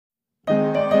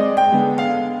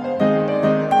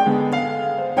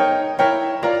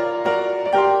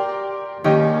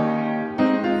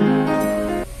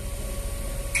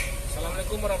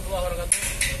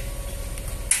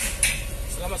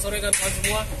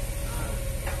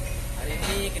Hari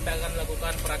ini kita akan melakukan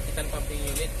perakitan pumping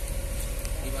unit,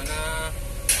 di mana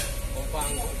pompa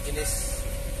angguk jenis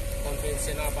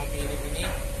konvensional pumping unit ini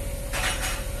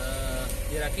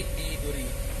dirakit di duri.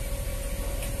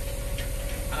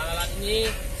 Alat-alat ini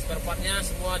spare partnya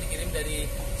semua dikirim dari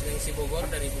Cilengsi Bogor,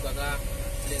 dari Bukaka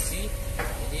Cilengsi.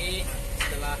 Jadi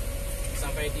setelah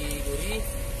sampai di duri,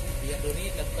 pihak duri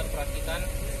lakukan perakitan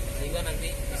sehingga nanti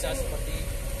bisa seperti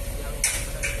yang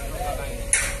sedang kita belakang ini.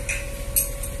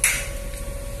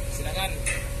 Silakan,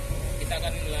 kita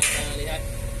akan lihat.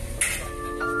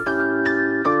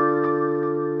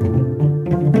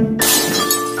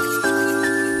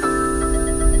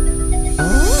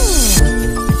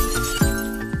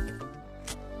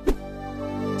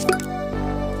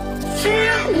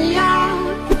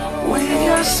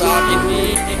 Saat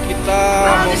ini kita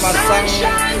memasang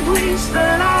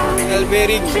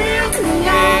bearing ke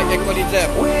equalizer.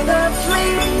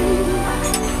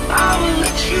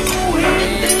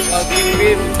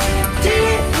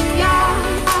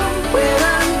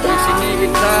 Di sini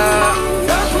kita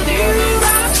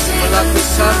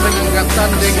melakukan penyekatan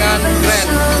dengan kren.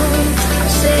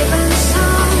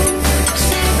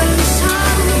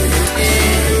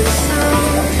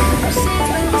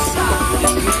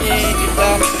 Kita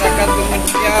menggunakan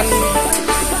penguncian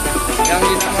yang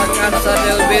dinamakan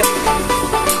saddle bed.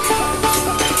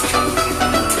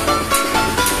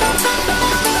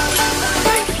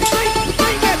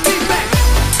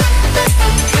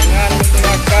 Dengan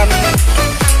menggunakan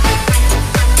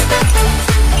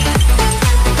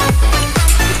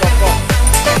pokok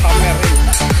hammer ring.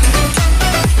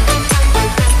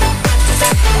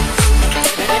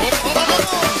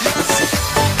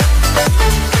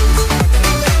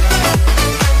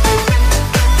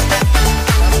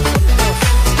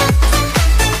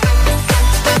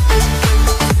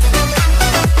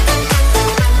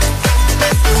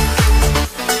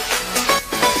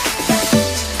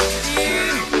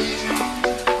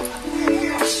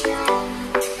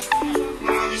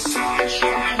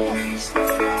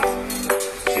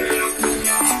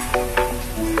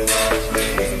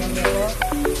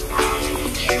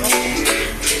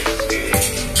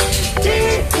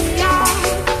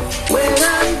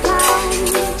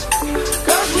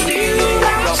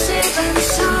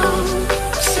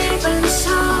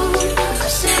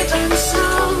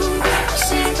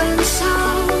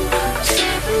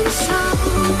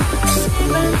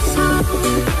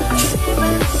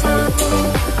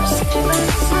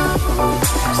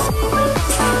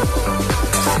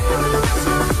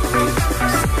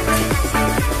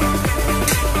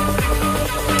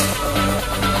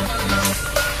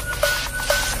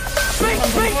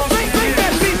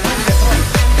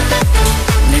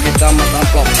 Ini kita masang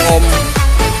platform.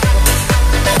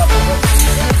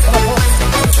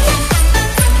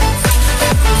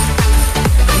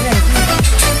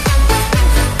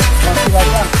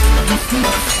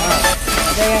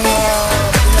 Ada yang punya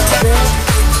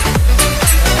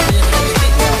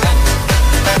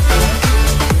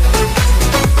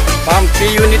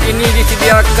pumping unit ini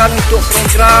disediakan untuk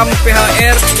program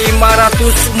PHR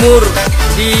 500 sumur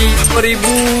di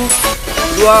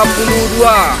 2022.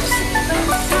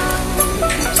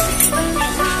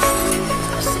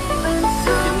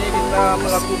 Ini kita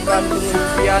melakukan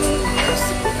penguncian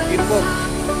gearbox.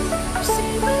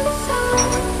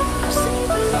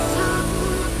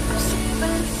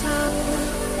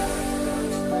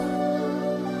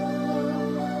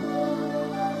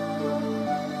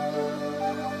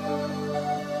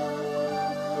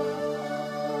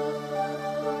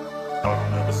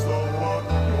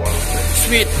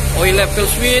 Switch, oil level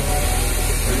switch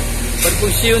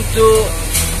berfungsi untuk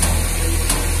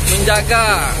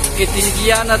menjaga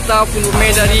ketinggian atau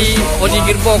volume dari bodi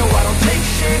gearbox.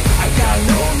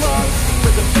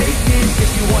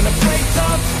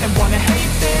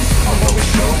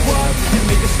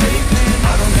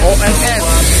 OLS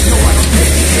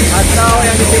atau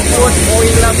yang disebut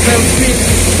oil level switch.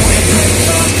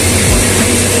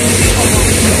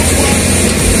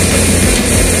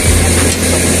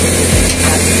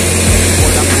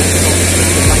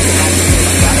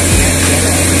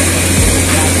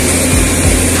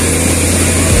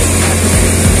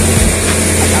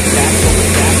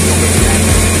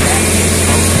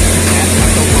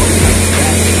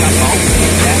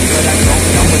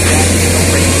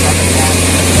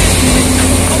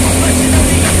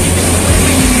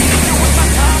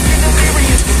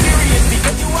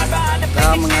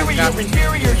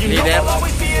 Leader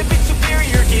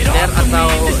atau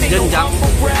jenjang,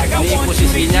 ini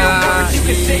posisinya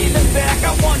di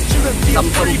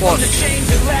Samsung Post.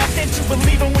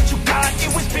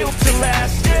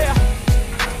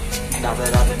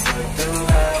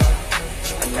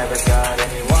 never got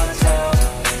anyone's help.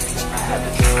 I had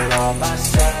to do it all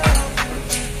myself.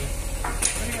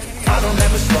 I don't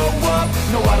ever slow up,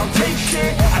 no I don't take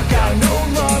shit. I got no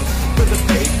love for the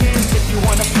fakeness. If you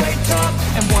wanna play tough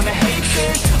and wanna hate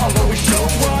this, I'll always show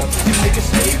up and make a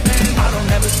statement. I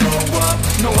don't ever slow up,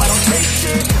 no I don't take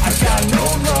shit. I got no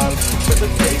love for the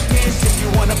fakeness. If you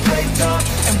wanna play tough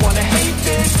and wanna hate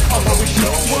this, I'll always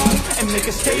show up and make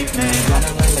a statement.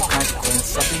 Gotta learn the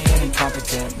consequence of being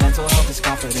incompetent. Mental health is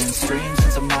confidence, dreams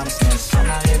and some modestness. I'm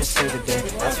not here to save the day,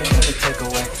 that's for you to take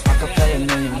away. I could play a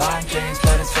million mind games,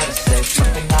 but instead of say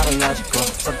something not illogical,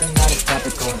 something that is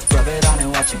topical. Rub it on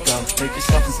and watch it go, make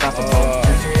yourself unstoppable.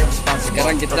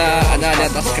 Sekarang kita ada di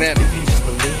atas kren.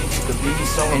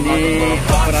 Ini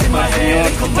operator senior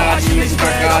kita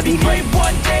dibuka di.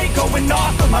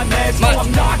 Mas,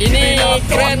 ini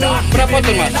kren berapa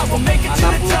ton mas?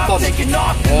 60 ton.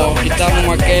 Oh, kita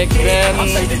memakai kren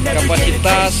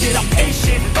kapasitas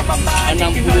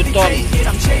 60 ton.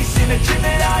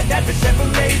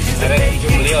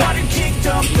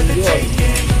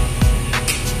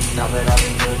 Now that I've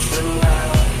been good through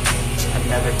hell, I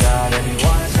never got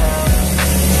anyone's help.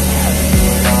 I had to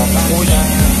do it all myself.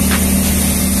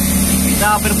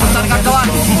 Kita berputar kawan.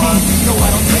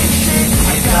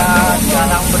 Kita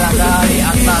sekarang berada di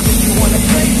atas.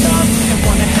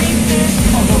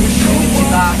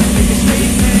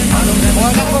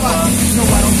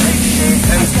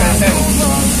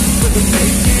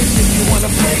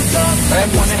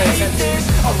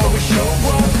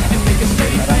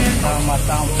 Kita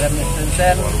masang rem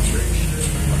extension,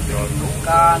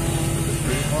 bukan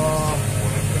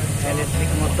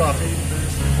elektrik motor.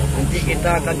 Nanti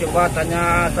kita akan coba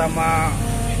tanya sama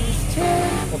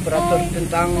operator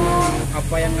tentang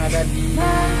apa yang ada di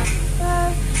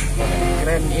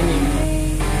kren ini.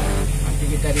 Nanti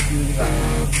kita review juga.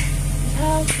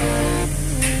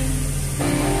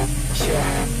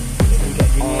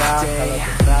 All day,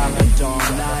 and all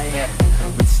night,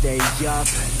 we'd stay up,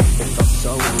 it felt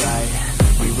so right.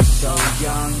 We were so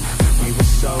young, we were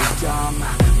so dumb.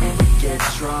 We would get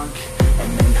drunk and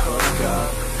then hook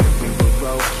up. We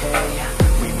were okay,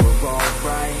 we were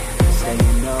alright,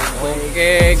 staying awake.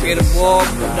 Oke, gearbox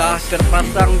sudah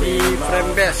terpasang di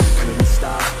frame base. Couldn't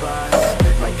stop us,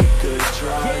 like a good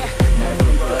drug.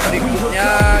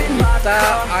 Berikutnya kita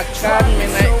akan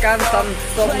menaikkan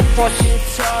samsung pos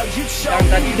yang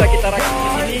tadi sudah kita rakit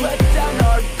di sini.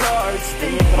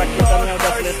 Ini perakitannya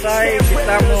sudah selesai.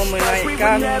 Kita mau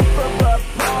menaikkan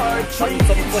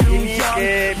samsung pos ini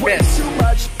ke base.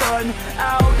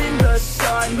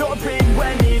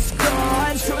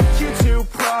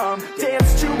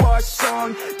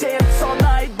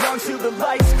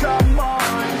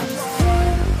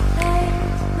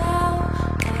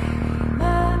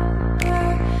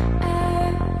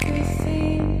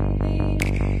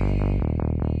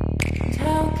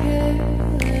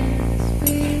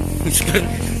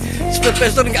 Super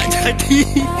Passion nggak jadi.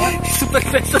 Super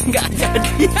Passion nggak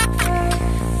jadi.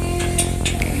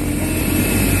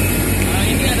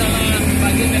 Ini adalah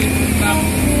bagian dari program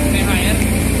PHR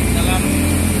dalam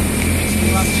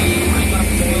eksplorasi lempar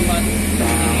pulau baru.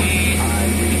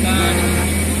 Jadi kita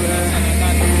melaksanakan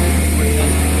dan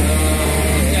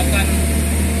mengerjakan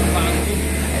pompa angguk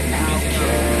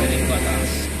dari ke atas.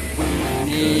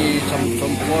 Ini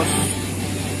samsung pos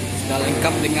sudah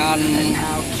lengkap dengan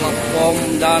platform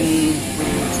dan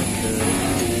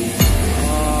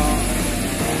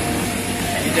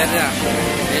leadernya.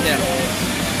 Jadi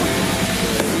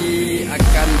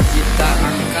akan kita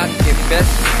angkat ke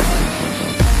base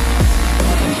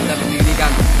dan kita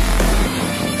berdirikan.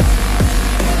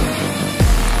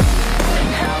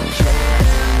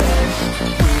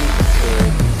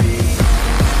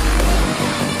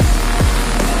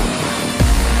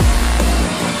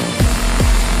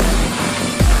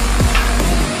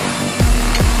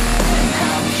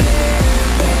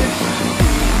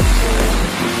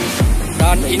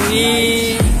 Dan ini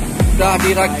sudah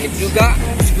dirakit juga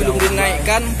sebelum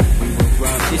dinaikkan.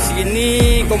 Di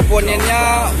sini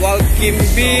komponennya walking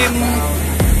beam,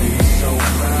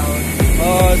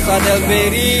 saddle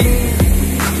bearing.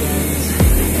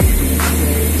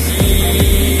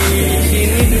 Di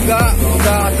sini juga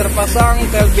sudah terpasang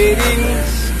tail bearing.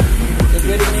 Tail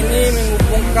bearing ini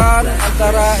menghubungkan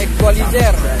antara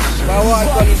equalizer, bawah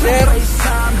equalizer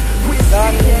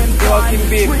dan walking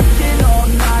beam.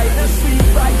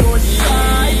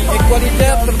 Di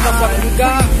equalizer terpasang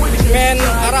juga pigmen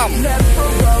aram.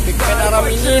 Pigmen aram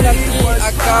ini nanti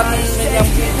akan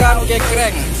menyambungkan ke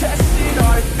crank.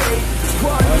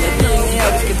 Jadi ini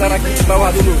harus kita rakit ke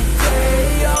bawah dulu.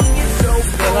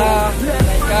 Setelah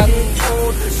menaikkan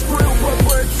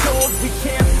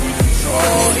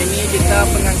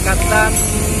pengangkatan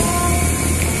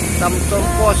Samsung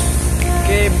pos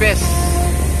ke base.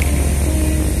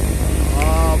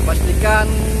 Pastikan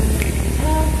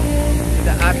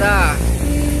tidak ada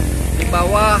di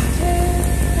bawah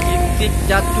titik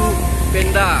jatuh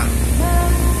benda.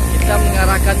 Kita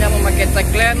mengarahkannya memakai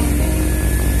tagline.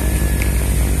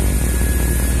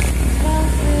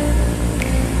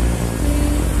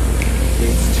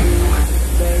 It's too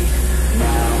late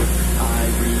now, I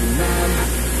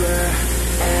remember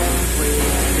every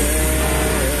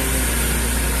day,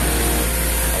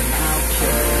 and how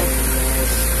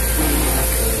careless we could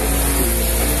be,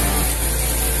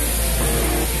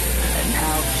 and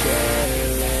how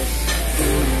careless we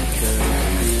could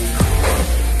be,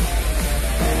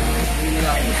 and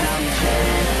how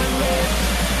careless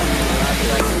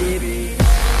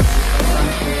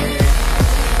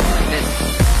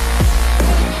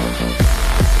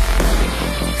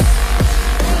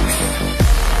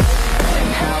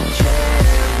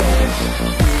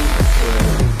we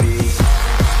could be.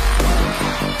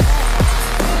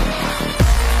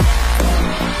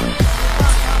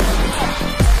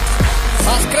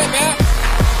 Subscribe ya,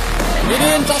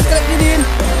 Didin, subscribe Didin.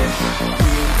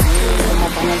 Ini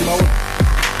pemasangan baut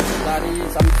dari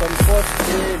Samsung pos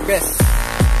ke base.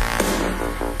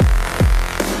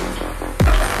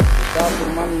 Kita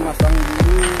cuma memasang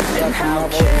dulu ya, semua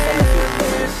baut bisa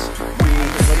masuk.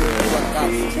 Baru buatkan.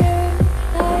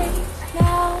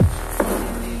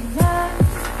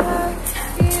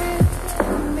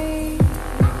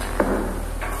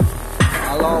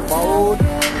 Kalau baut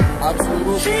harus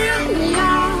lurus.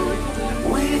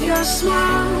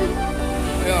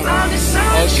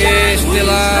 Oke,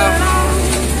 setelah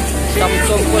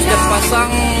Samsung pos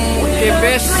terpasang ke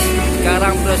base,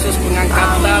 sekarang proses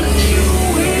pengangkatan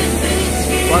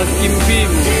walking beam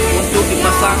untuk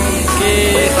dipasang ke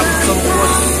Samsung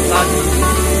pos tadi.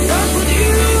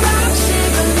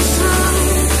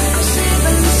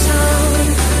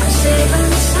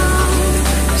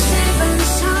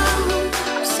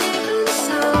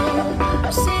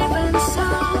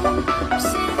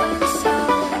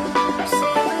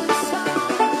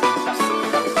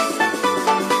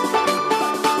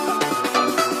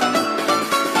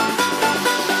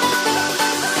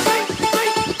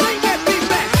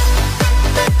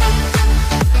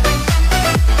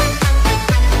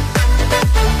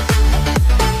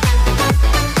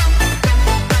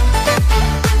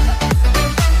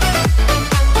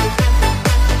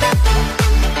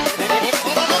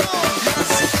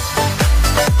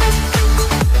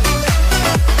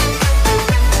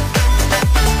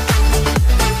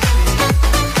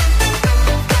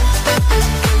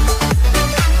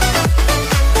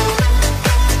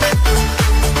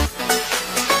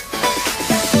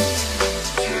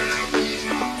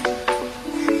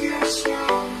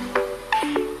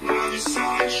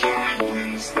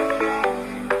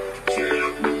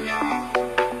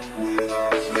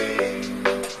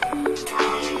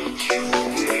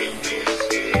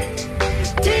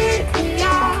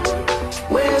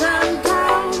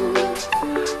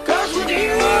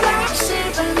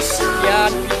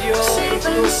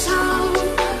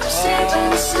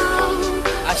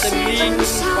 Assembling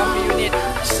pump unit.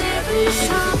 Jadi di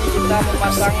sini kita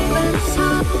memasang nggak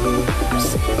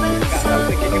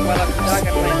sampai ke kepala kita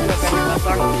karena itu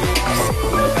akan dipasang di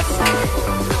lokasi.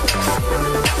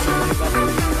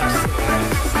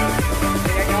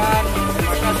 Oke kawan,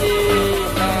 terima kasih.